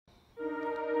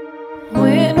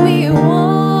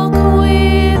walk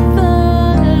with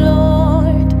the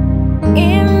Lord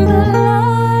in the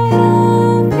light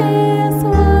of His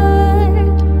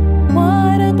word.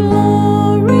 What a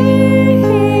glory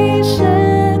He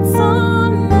sheds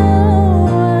on our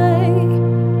way.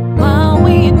 While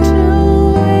we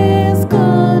do His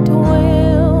good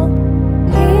will,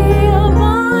 He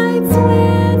abides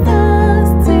with us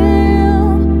still,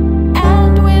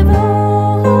 and with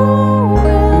all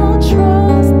will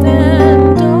trust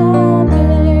and obey.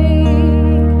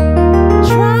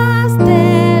 Trust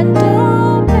and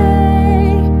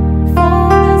obey, for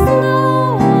there's no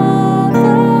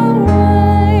other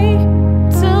way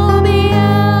to be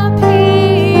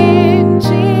happy in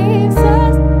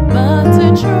Jesus but to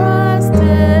trust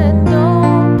and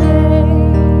obey.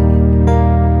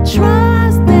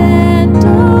 Trust and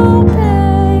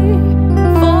obey,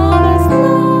 for there's no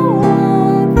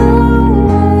other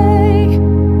way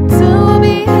to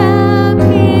be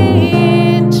happy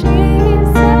in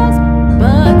Jesus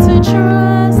but to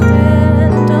trust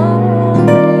and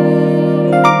obey.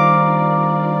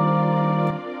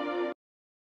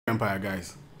 Empire,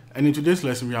 guys, and in today's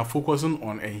lesson we are focusing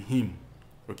on a hymn.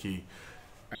 Okay,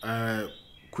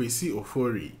 Kwesi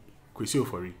Ofori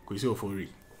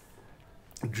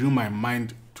drew my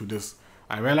mind to this.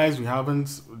 I realized we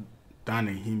haven't done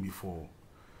a hymn before,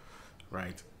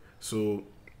 right? So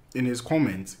in his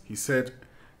comments he said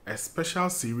a special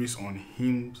series on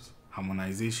hymns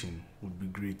harmonization would be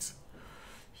great.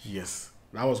 Yes,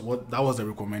 that was the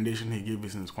recommendation he gave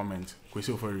us in his comment,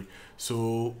 Kwesi Ofori.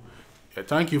 So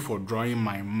thank you for drawing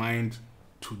my mind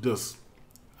to this.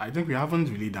 I think we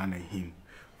haven't really done a hymn.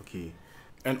 Okay,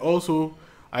 and also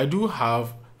I do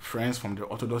have friends from the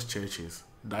Orthodox churches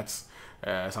that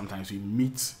sometimes we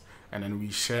meet and then we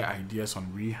share ideas on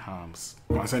reharms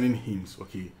concerning hymns.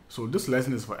 Okay, so this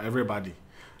lesson is for everybody.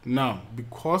 Now,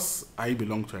 because I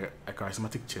belong to a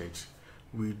charismatic church,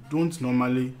 we don't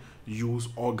normally use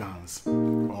organs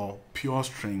or pure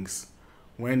strings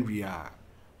when we are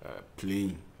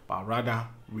playing, but rather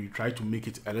we try to make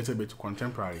it a little bit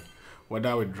contemporary,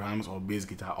 whether with drums or bass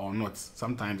guitar or not.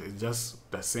 Sometimes it's just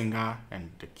the singer and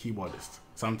the keyboardist.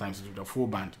 Sometimes it's with the full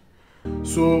band.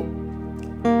 So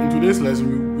in today's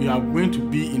lesson, we are going to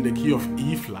be in the key of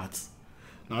E flat.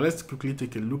 Now let's quickly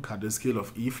take a look at the scale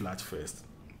of E flat first.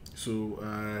 So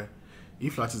E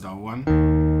flat is our 1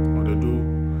 or the Do,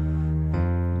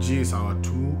 G is our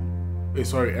 2,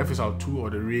 F is our 2 or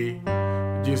the Re,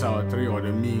 G is our 3 or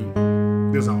the Mi,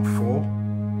 this is our 4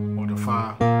 or the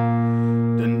Fa,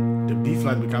 then the B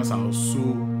flat becomes our So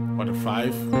or the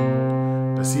 5,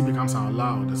 the C becomes our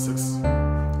La or the 6,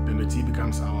 then the T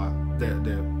becomes our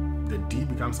the D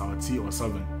becomes our T or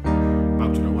 7,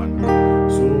 back to the 1.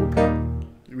 So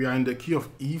we are in the key of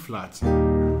E flat,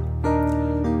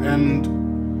 and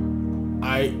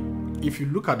if you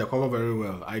look at the cover very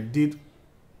well, I did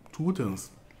two things.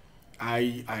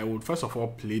 I would first of all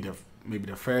play maybe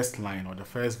the first line or the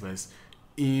first verse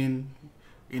in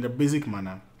the basic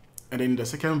manner, and then in the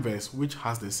second verse, which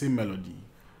has the same melody,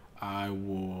 I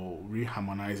will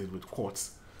reharmonize it with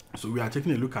chords. So we are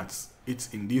taking a look at it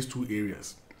in these two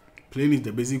areas, playing it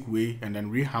the basic way and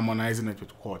then reharmonizing it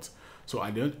with chords. So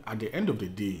at the end of the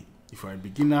day, if you're a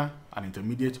beginner, an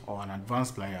intermediate, or an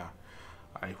advanced player,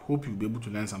 I hope you'll be able to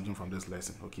learn something from this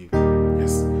lesson. Okay,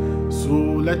 yes. So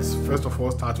let's first of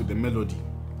all start with the melody.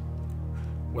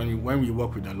 When we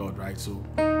work with the Lord, right? So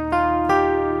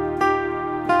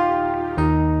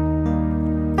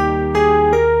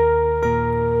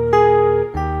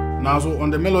now, so on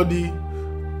the melody,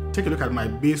 take a look at my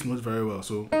bass notes very well.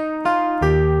 So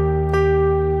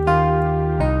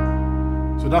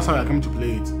that's how I come to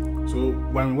play it. So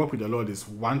when we work with the Lord, it's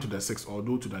 1 to the 6 or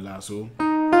Do to the La. So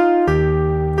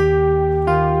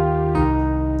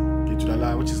okay, to the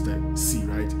La, which is the C,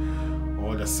 right,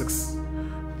 or the 6.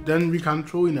 Then we can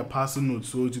throw in a passing note,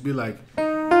 so it will be like,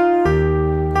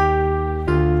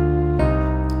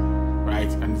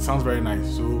 right, and it sounds very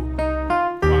nice. So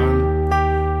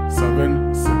 1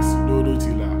 7 6 Do Do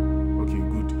Ti La. Okay,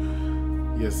 good.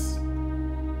 Yes.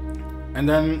 And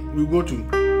then we go to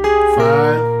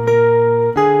 5.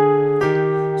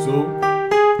 So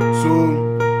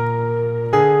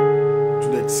to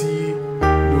the T,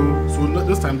 Do. So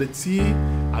this time the T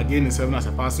again is 7 as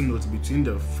a passing note between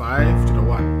the 5 to the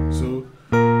 1. So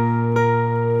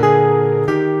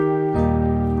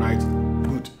right,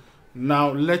 good.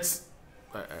 Now let's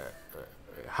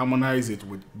harmonize it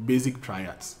with basic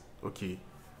triads. Okay,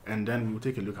 and then we'll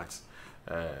take a look at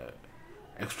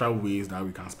extra ways that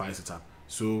we can spice it up.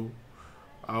 So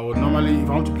I would normally, if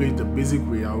I want to play it the basic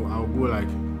way, I'll go like,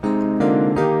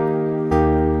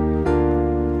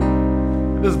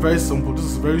 this is very simple. This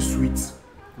is very sweet,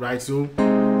 right? So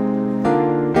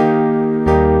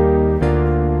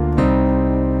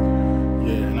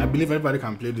yeah, and I believe everybody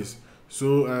can play this.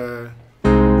 So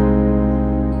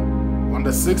on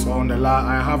the 6 or on the La,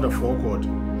 I have the 4 chord,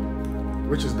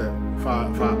 which is the fa,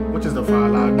 which is the Fa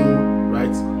La Do,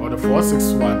 right? Or the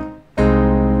 4-6-1,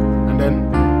 and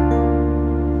then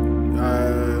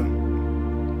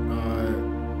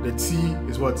the T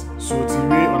is what? So T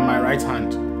Re on my right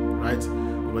hand, right,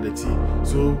 over the T.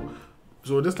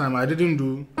 So this time I didn't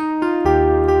do,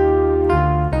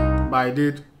 but I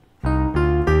did.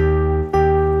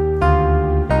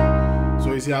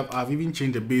 So you see, I've even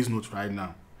changed the bass note right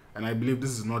now, and I believe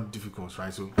this is not difficult,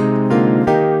 right? So,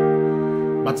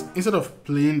 but instead of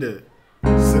playing the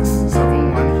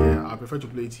 6-7-1 here, I prefer to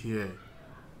play it here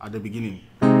at the beginning.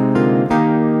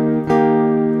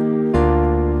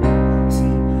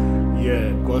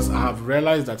 Yeah, because I have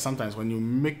realized that sometimes when you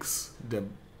mix the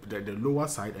lower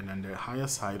side and then the higher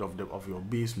side of your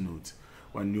bass note,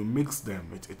 when you mix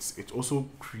them, it also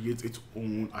creates its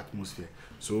own atmosphere.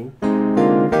 So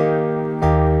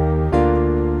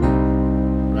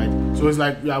right, so it's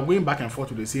like we are going back and forth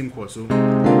to the same chord. So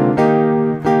then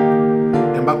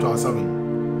back to our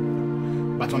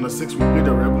 7. But on the 6 we play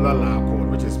the regular La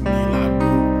chord, which is Mi La Do,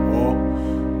 or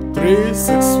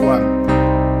 3-6-1.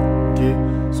 Okay,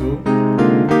 so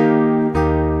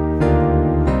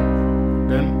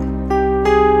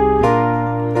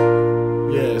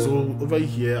over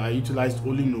here I utilized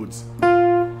only notes,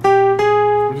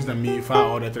 which is the Mi, Fa,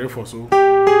 or the 3-4. So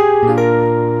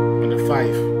on the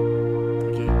 5,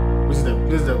 okay, which is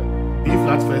this is the B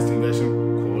flat first inversion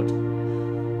chord,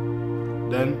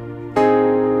 then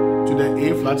to the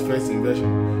A flat first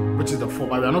inversion, which is the 4.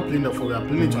 But we are not playing the 4, we are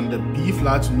playing it on the B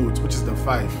flat note, which is the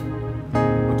 5.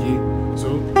 Okay,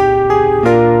 so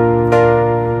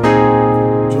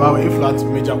to our A flat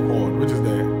major chord, which is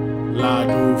the La,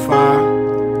 Do, Fa,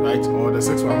 right, or the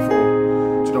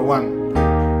 6-1-4 to the 1,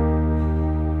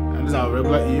 and this is our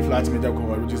regular E flat major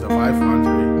chord, which is the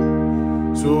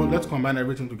 5-1-3. So let's combine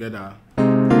everything together.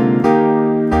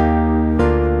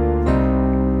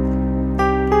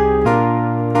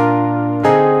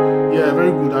 Yeah,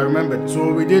 very good. I remembered.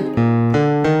 So we did.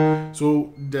 So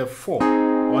the 4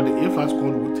 or the A flat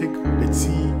chord will take the T,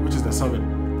 which is the 7.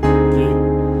 Okay.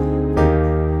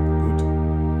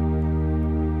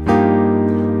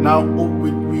 Now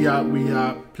we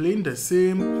are playing the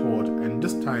same chord, and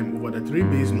this time over the 3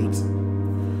 bass notes.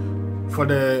 For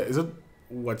the, is it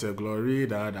what a glory,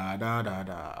 da da da da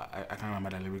da? I can't remember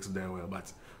the lyrics there well,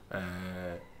 but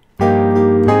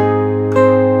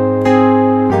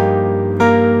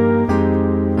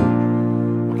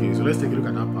okay. So let's take a look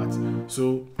at that part.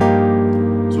 So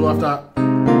after.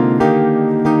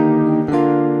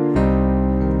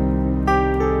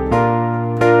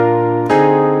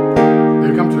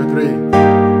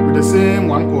 Same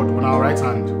 1 chord on our right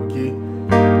hand, okay.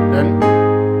 Then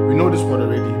we know this chord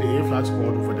already, the A flat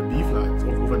chord over the B flat,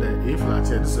 over the A flat.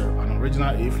 Here, this is an original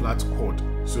A flat chord.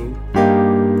 So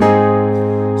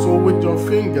with your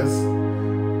fingers,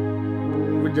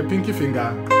 with the pinky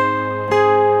finger,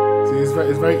 see,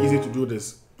 it's very easy to do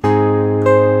this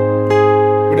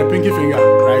with the pinky finger,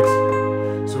 right?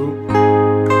 So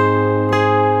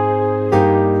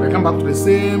I come back to the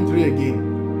same 3 again.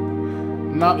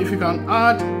 Now, if you can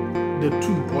add the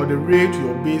 2 or the Re to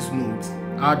your bass note,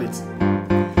 add it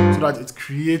so that it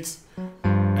creates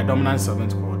a dominant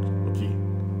 7th chord, okay,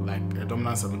 like a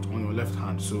dominant 7th on your left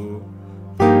hand. So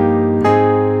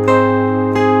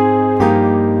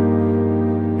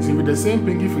you see, with the same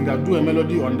pinky finger, do a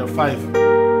melody on the 5.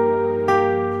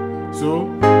 So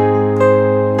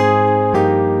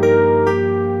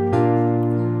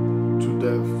to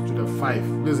the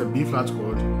 5, this is a B flat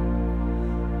chord.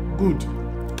 Good.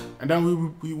 And then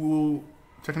we will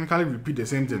technically repeat the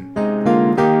same thing.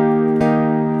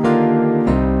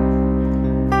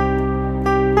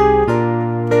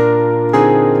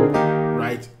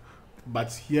 Right?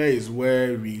 But here is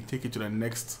where we take it to the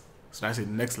next, so I say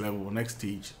next level, next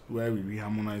stage, where we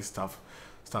reharmonize stuff,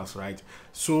 right?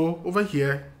 So over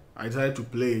here, I decided to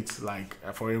play it like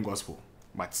a foreign gospel,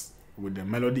 but with the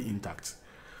melody intact.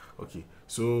 Okay,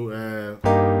 so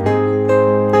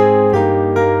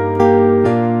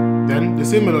then the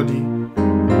same melody,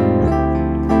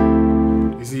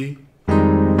 you see,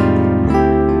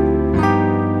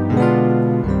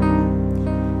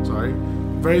 sorry,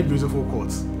 very beautiful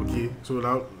chords. Okay, so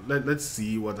now let's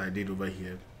see what I did over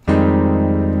here.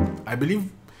 I believe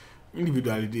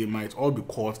individually they might all be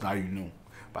chords that you know,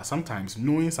 but sometimes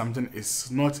knowing something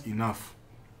is not enough.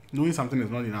 Knowing something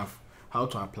is not enough. How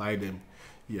to apply them?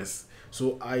 Yes.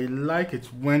 So I like it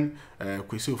when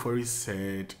Kwesi Ofori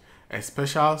said a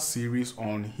special series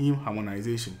on hymn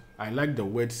harmonization. I like the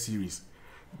word series.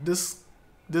 This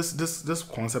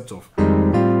concept of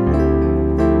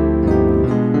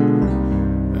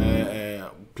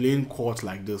playing chords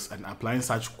like this and applying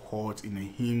such chords in a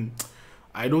hymn,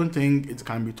 I don't think it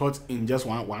can be taught in just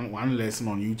one lesson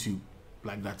on YouTube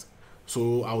like that.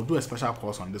 So I'll do a special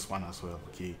course on this one as well.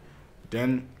 Okay,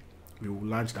 then we will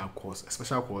launch that course, a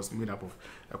special course made up of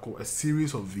a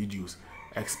series of videos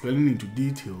explaining into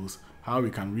details how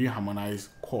we can reharmonize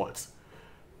chords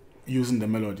using the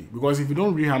melody. Because if you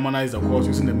don't reharmonize the chords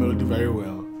using the melody very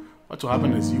well, what will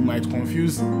happen is you might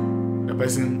confuse the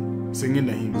person singing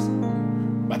the hymns.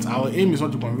 But our aim is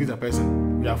not to confuse the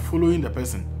person. We are following the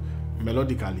person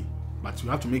melodically, but you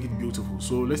have to make it beautiful.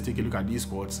 So let's take a look at these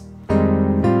chords.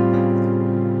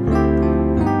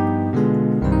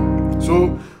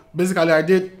 So basically I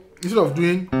did, instead of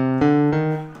doing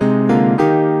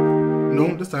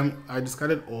no, this time I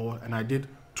discarded all and I did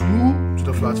 2 to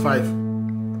the flat 5.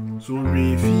 So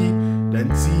re, fi,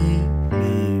 then si,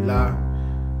 mi, la,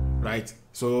 right?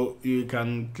 So you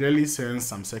can clearly sense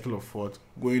some circle of fourth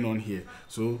going on here.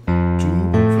 So 2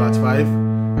 flat 5,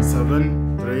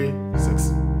 7 3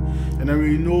 6, and then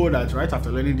we know that right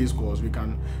after learning these chords we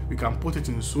can put it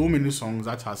in so many songs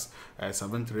that has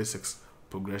 7 3 6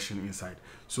 progression inside.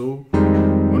 So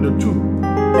on the 2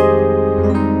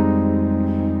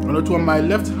 on my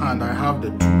left hand I have the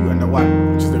 2 and the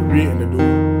 1, which is the re and the do.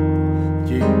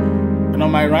 Okay, and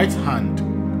on my right hand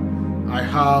I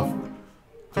have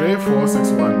 3 4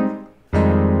 6 1.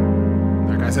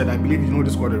 Like I said, I believe you know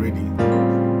this chord already,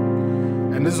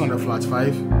 and this is on the flat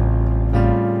 5.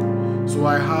 So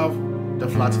I have the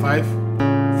flat 5,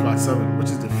 flat 7, which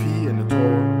is the fi and the do,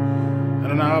 and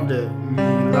then I have the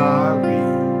mi, la,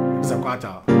 re. It's a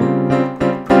quarter.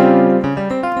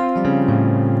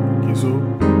 Okay, so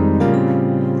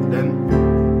then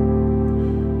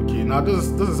now this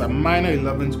is a minor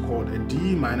 11th chord, a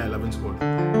D minor 11th chord.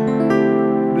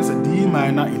 This is a D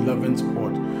minor 11th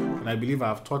chord, and I believe I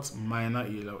have taught minor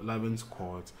 11th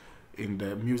chords in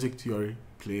the music theory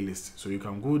playlist, so you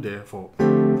can go there for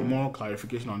more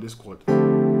clarification on this chord.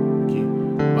 Okay,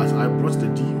 but I brought the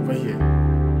D over here.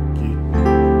 Okay,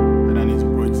 and then it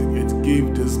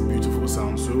gave this beautiful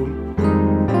sound. So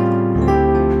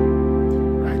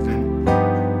right then,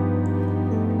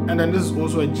 and then this is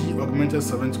also a G augmented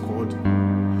 7th chord,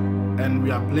 and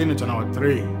we are playing it on our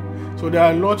 3. So there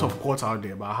are a lot of chords out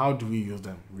there, but how do we use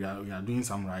them? We are doing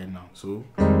some right now. So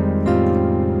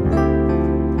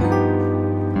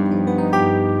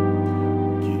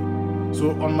okay,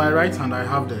 so on my right hand I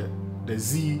have the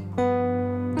Z, do,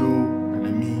 and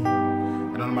the mi,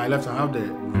 and on my left I have the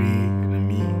re and the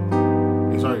mi.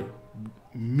 Sorry,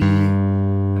 mi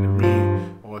and the re,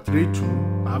 or 3 2.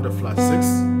 I have the flat 6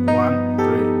 1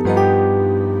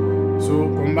 3. So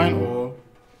combine all.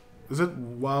 Is it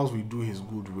whilst we do his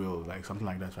goodwill, like something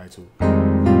like that, right? So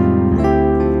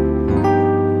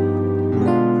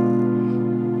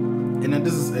and then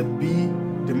this is a B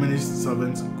diminished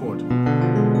 7th chord.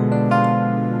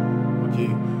 Okay,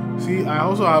 see, I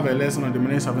also have a lesson on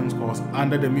diminished 7th chords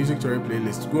under the music theory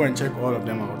playlist. Go and check all of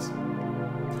them out.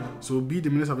 So B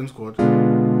diminished 7th chord to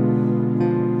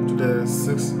the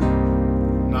 6.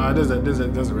 Now there's a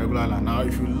regular line. Now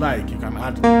if you like, you can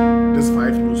add this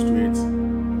 5 notes to it.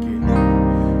 Okay,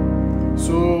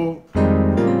 so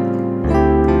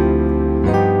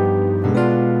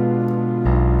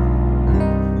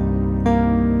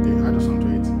add this onto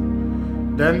it.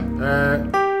 Then right.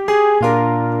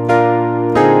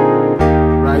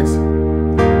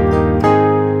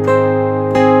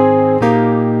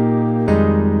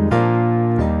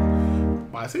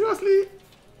 But seriously,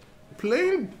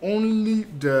 playing only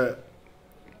the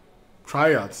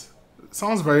triads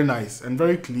sounds very nice and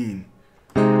very clean.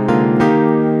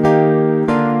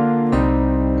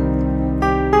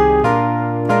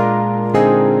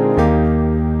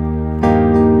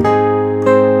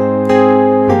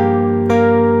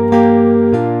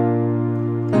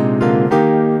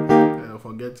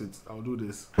 Forget it, I'll do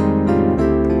this.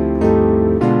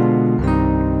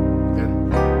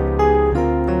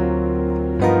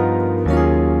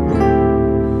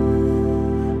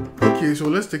 Okay, so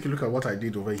let's take a look at what I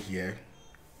did over here.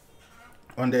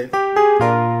 On the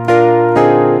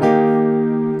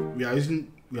we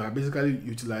are basically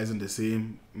utilizing the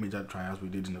same major triads we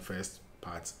did in the first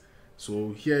part.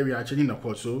 So here we are changing the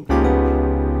chord. So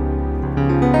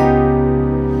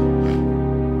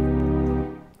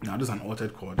now this is an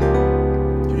altered chord.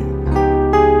 Okay.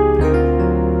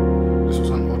 This was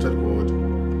an altered chord.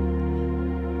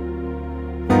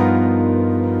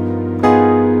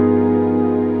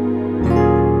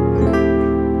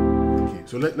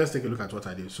 So let's take a look at what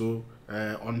I did. So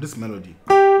on this melody,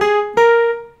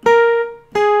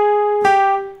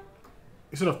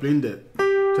 instead of playing the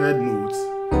third notes,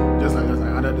 just like that,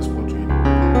 I added this chord to it.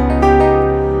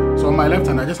 So on my left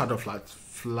hand, I just had a flat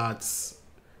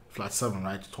 7,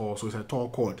 right? Tall. So it's a tall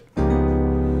chord.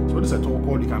 So this is a tall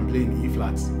chord you can play in E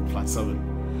flat 7.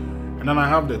 And then I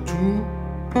have the 2.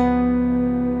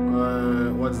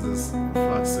 What's this?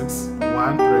 Flat 6,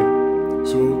 1,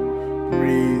 3. So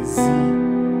re, si,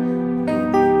 do,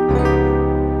 mi.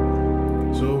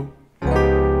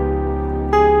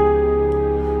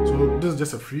 So this is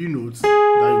just a free notes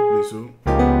that you play. So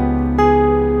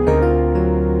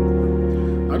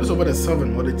now this over the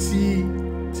 7 or the T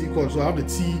chord. So I have the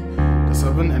T, the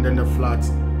 7, and then the flat,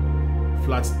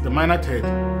 the minor third,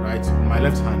 right, on my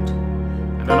left hand,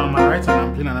 and then on my right hand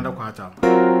I'm playing another quarter.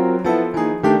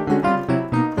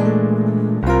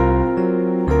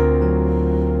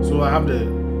 So I have the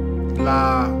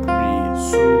La, Re,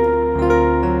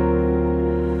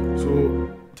 So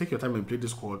take your time and play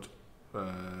this chord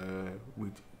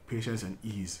with patience and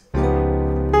ease.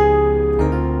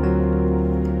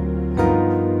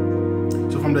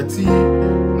 So from the T,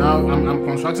 now I'm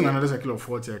constructing another circle of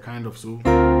 4th here, kind of. So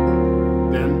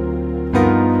then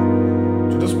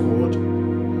to this chord,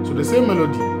 so the same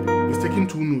melody is taking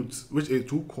 2 notes, which is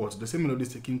 2 chords. The same melody is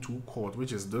taking 2 chords,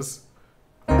 which is this.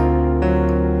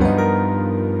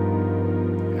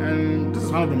 And this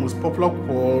is one of the most popular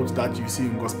chords that you see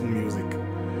in gospel music.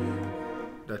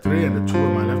 The 3 and the 2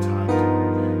 on my left hand,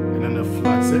 and then the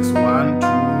flat 6, 1,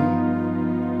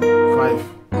 2,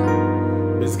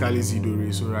 5. Basically C, do,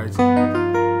 re, so right.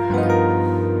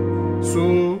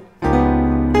 So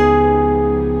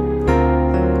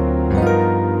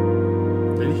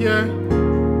then here,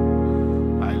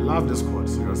 I love this chord,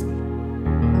 seriously.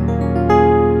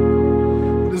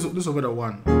 This over the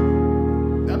 1.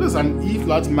 That is an E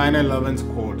flat minor 11th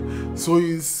chord. So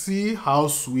you see how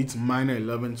sweet minor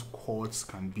 11th chords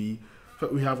can be.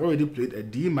 We have already played a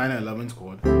D minor 11th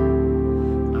chord.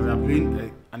 Now we are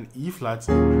playing an E flat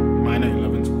minor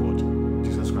 11th chord.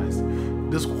 Jesus Christ.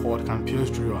 This chord can pierce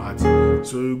through your heart.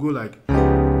 So you go like,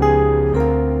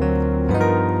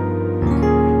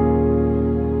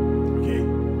 okay.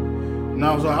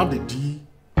 Now so I have the D.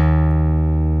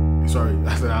 Sorry,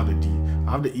 I said I have the D. I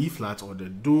have the E flat or the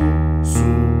Do, So,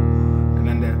 and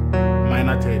then the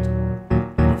minor third,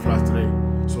 the flat 3.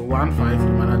 So 1, 5, the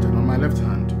minor third on my left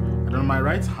hand, and on my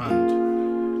right hand,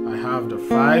 I have the 5,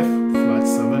 flat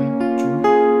 7, 2,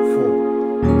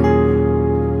 4.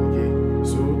 Okay,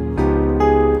 so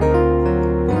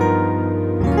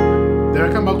then I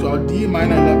come back to our D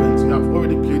minor 11th. We have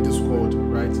already played this chord,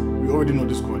 right? We already know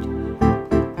this chord.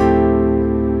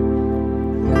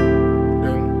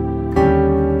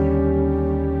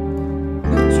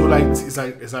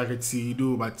 It's like a T,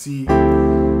 Do, but T to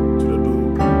the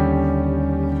Do.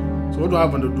 So what do I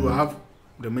have on the Do? I have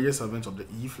the major 7th of the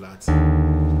E flat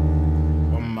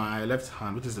on my left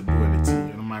hand, which is the Do and the T,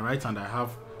 and on my right hand I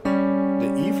have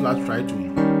the E flat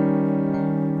tritone.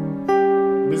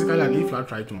 Basically an E flat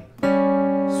tritone.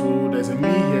 So there's a Mi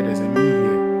here, there's a Mi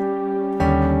here.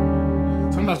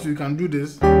 Sometimes you can do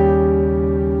this.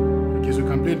 Okay, so you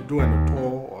can play the Do and the To,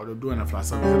 or the Do and the flat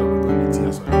 7 instead of the Do and the T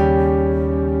as well.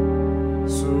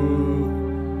 So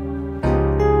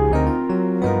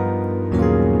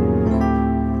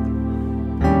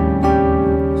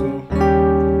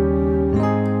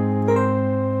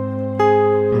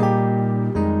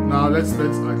now let's at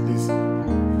least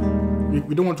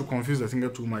we don't want to confuse the singer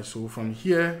too much. So from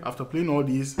here, after playing all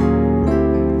these,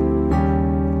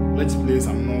 let's play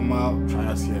some normal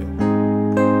triads here.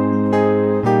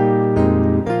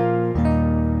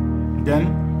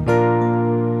 Then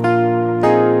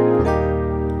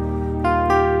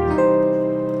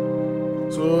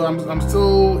I'm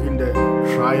still in the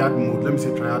triad mode. Let me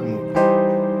say triad mode.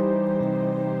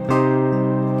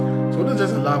 So this is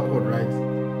just a La chord, right?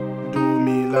 Do,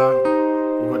 Mi, La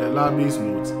over the La bass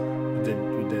notes with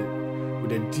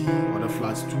the D or the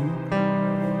flats 2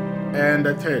 and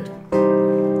the third.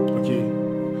 Okay,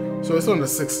 so it's on the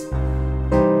 6th.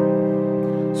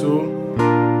 So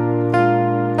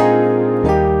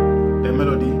the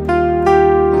melody.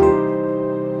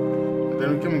 Then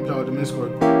we come and play out the diminished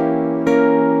chord.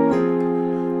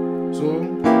 So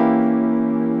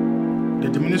the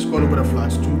diminished chord over the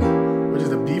flats 2, which is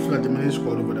the B flat diminished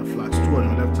chord over the flats 2 on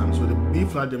your left hand. So the B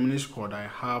flat diminished chord, I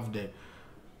have the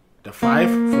 5,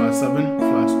 flat 7,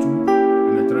 flats 2,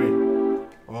 and the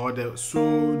 3. Or the So,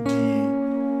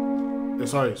 D,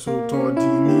 sorry, So, To, D,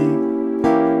 Mi.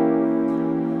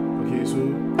 Okay, so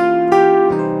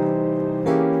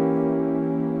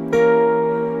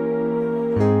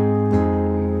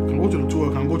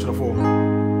to the 4.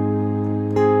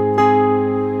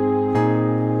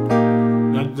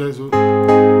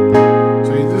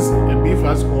 So is this a B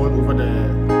flat chord over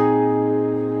the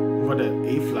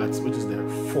A flat, which is the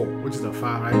 4, which is the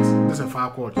fa, right? This is a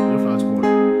fa chord, A flat chord.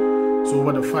 So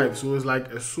over the 5, so it's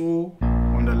like a so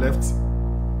on the left,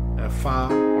 a fa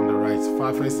on the right,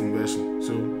 fa first inversion.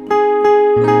 So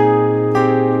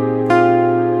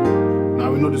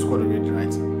now we know this chord already,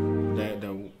 right?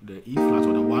 The E flat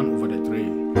or the 1 over the 3.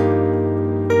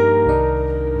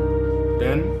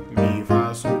 Then mi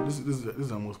fa. So this is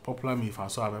the most popular mi fa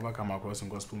so I've ever come across in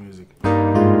gospel music,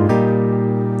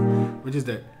 which is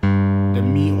the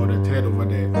mi or the third over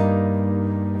the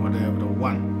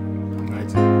 1,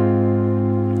 right?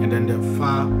 And then the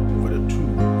fa over the 2,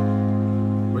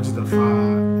 which is the fa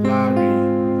la re,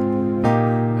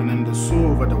 and then the so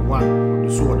over the 1, or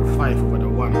the so or the 5 over the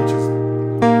 1, which is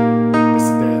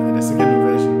the second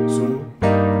inversion. So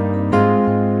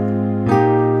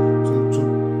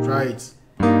try it.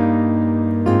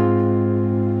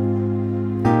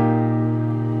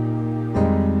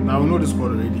 Now we know this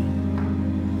chord already.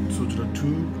 So to the 2,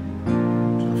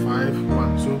 to the 5,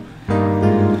 1. So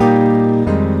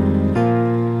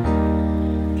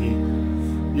okay,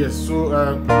 yes. So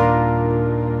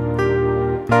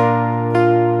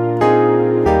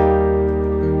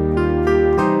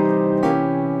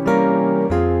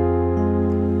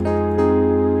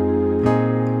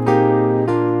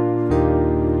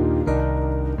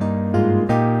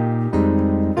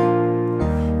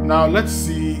now let's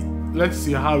see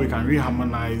how we can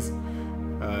reharmonize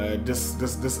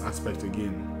this aspect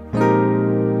again.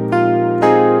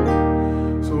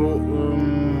 So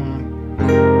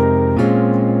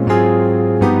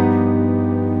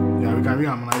yeah, we can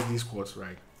reharmonize these chords,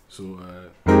 right? So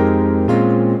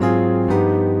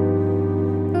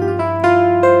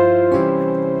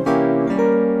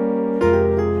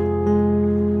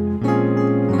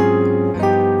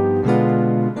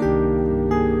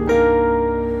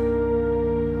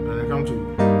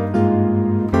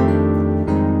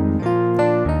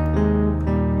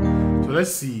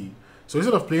let's see. So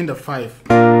instead of playing the 5, we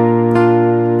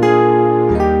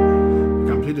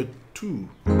can play the 2,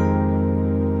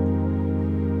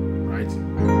 right?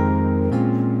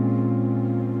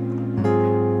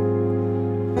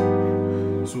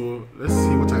 So let's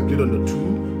see what I played on the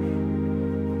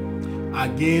 2.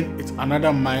 Again, it's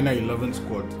another minor 11th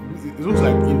chord. It looks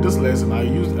like in this lesson I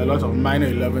used a lot of minor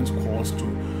 11th chords to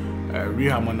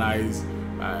reharmonize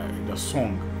the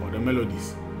song or the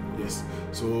melodies. Yes.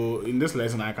 So in this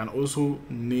lesson, I can also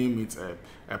name it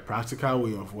a practical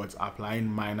way of applying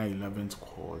minor 11th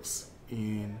chords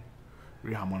in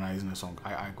reharmonizing a song.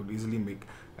 I could easily make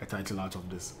a title out of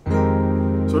this.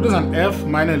 So this is an F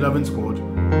minor 11th chord.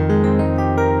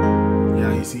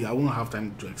 Yeah, you see, I won't have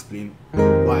time to explain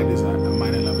why this is a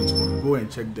minor 11th chord. Go and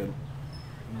check the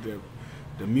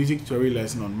music theory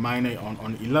lesson on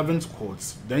 11th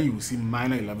chords. Then you will see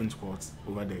minor 11th chords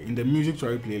over there in the music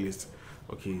theory playlist.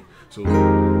 Okay, so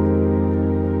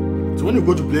when you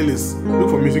go to playlist, look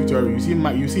for music theory. You see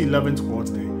 11th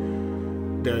chords there.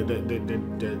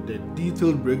 The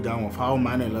detailed breakdown of how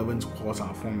minor 11th chords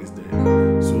are formed is there.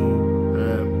 So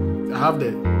I have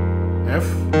the F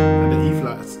and the E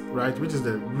flats, right, which is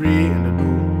the re and the do.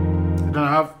 Then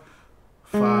I have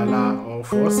fa la or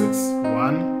 4 6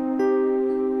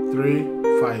 1 3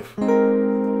 5.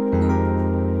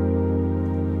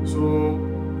 So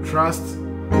trust.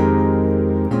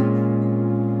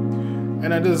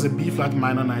 And then this is a B flat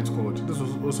minor 9th chord. This was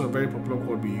also a very popular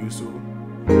chord we use.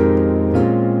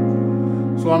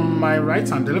 So on my right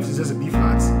hand, the left is just a B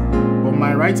flat. On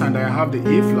my right hand, I have the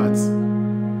A flat,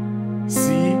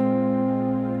 C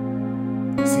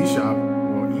sharp,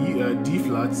 or E, D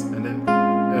flat, and then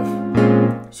F.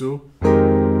 So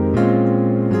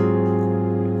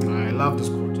I love this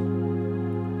chord.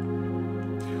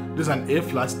 This is an A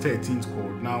flat 13th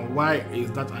chord. Now, why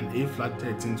is that an A flat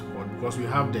 13th chord? Because we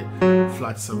have the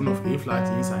flat 7 of A flat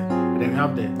inside, and then we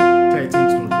have the 13th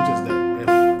note, which is the F.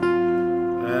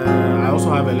 I also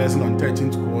have a lesson on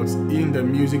 13th chords in the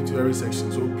music theory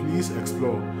section, so please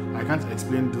explore. I can't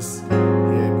explain this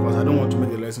here because I don't want to make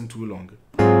the lesson too long.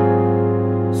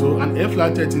 So an A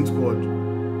flat 13th chord,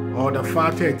 or the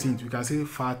fa 13th, we can say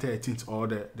fa 13th, or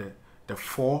the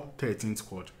 4 13th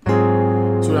chord.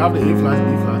 So we have the A flat,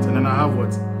 B flat, and then I have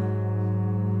what?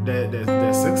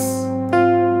 The 6,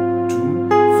 2,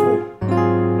 4,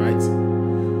 right?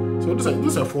 So this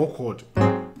is a 4 chord.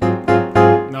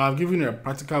 Now I've given you a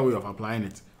practical way of applying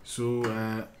it. So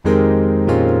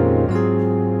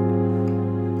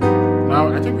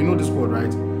now I think we know this chord,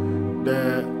 right?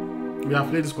 We have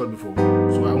played this chord before,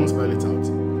 so I won't spell it out.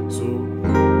 So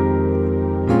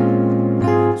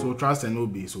So trust and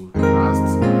obey. So trust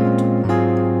and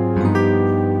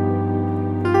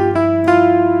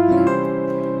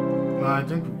now I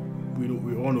think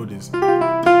we all know this.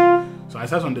 So I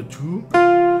start on the 2.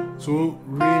 So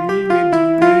re mi re mi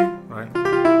re, right?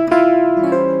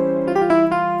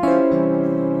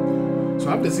 So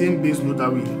I have the same bass note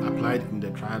that we applied in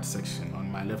the triad section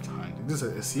on my left hand. This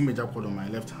is a C major chord on my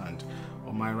left hand.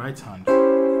 On my right hand,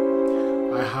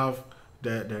 I have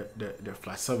the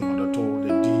flat 7 on the toe, the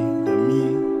D, the Mi,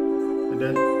 and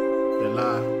then the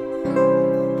La.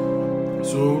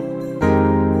 So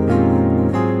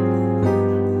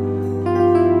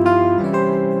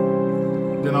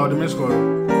then our diminished chord.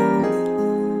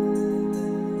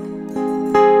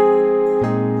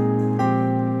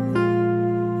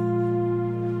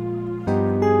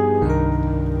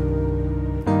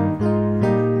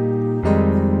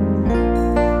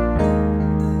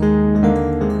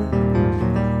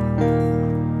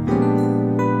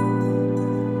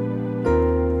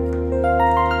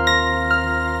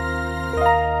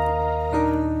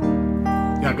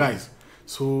 Yeah, guys,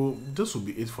 so this will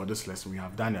be it for this lesson. We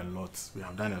have done a lot. We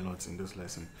have done a lot in this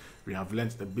lesson. We have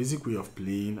learned the basic way of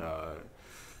playing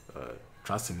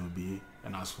trust and obey,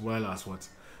 and as well as what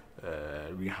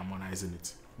reharmonizing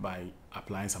it by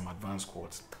applying some advanced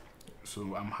chords.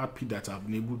 So I'm happy that I've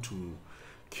been able to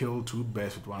kill 2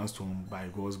 birds with 1 stone by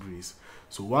God's grace.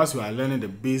 So whilst you are learning the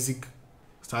basic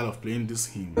style of playing this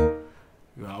hymn,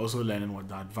 you are also learning what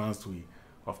the advanced way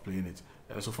of playing it.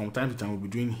 So from time to time we'll be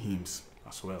doing hymns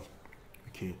as well.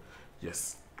 Okay,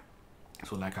 yes.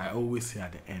 So like I always say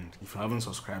at the end, if you haven't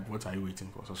subscribed, what are you waiting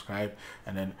for? Subscribe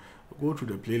and then go through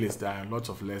the playlist. There are lots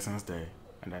of lessons there,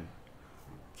 and then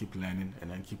keep learning and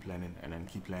then keep learning and then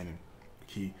keep learning.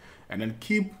 Okay, and then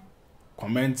keep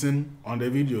commenting on the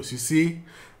videos. You see,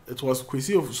 it was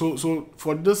Kwesi of so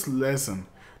for this lesson,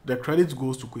 the credit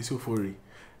goes to Kwesi Ofori.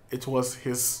 It was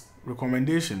his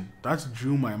recommendation that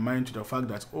drew my mind to the fact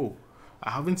that, oh,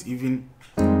 I haven't even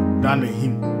done a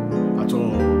hymn at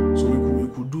all, so we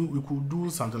could do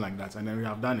something like that, and then we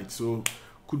have done it. So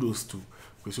kudos to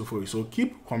Kwesi Ofori. So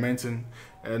keep commenting,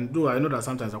 and though I know that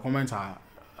sometimes the comments are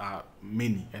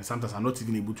many, and sometimes I'm not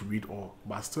even able to read all,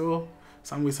 but still,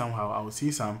 some way somehow I will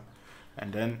see some,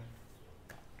 and then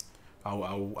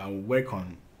I'll work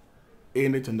on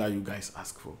anything that you guys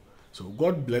ask for. So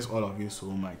God bless all of you so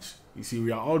much. You see,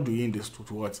 we are all doing this to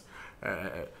what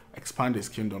expand His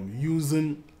kingdom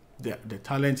using the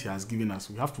talent He has given us.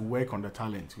 We have to work on the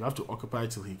talent. We have to occupy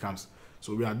till He comes.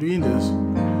 So we are doing this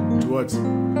towards.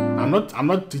 I'm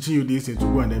not teaching you these things to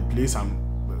go and then play some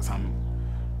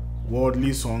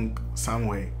worldly song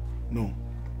somewhere. No,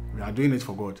 we are doing it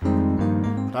for God.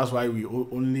 That's why we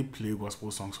only play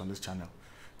gospel songs on this channel.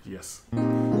 Yes,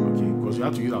 okay, because we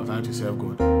have to use our time to serve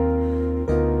God.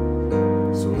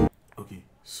 So okay,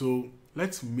 so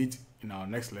let's meet in our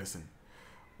next lesson,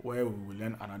 where we will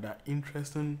learn another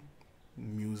interesting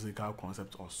musical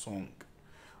concept or song.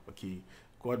 Okay,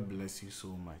 God bless you so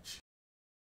much.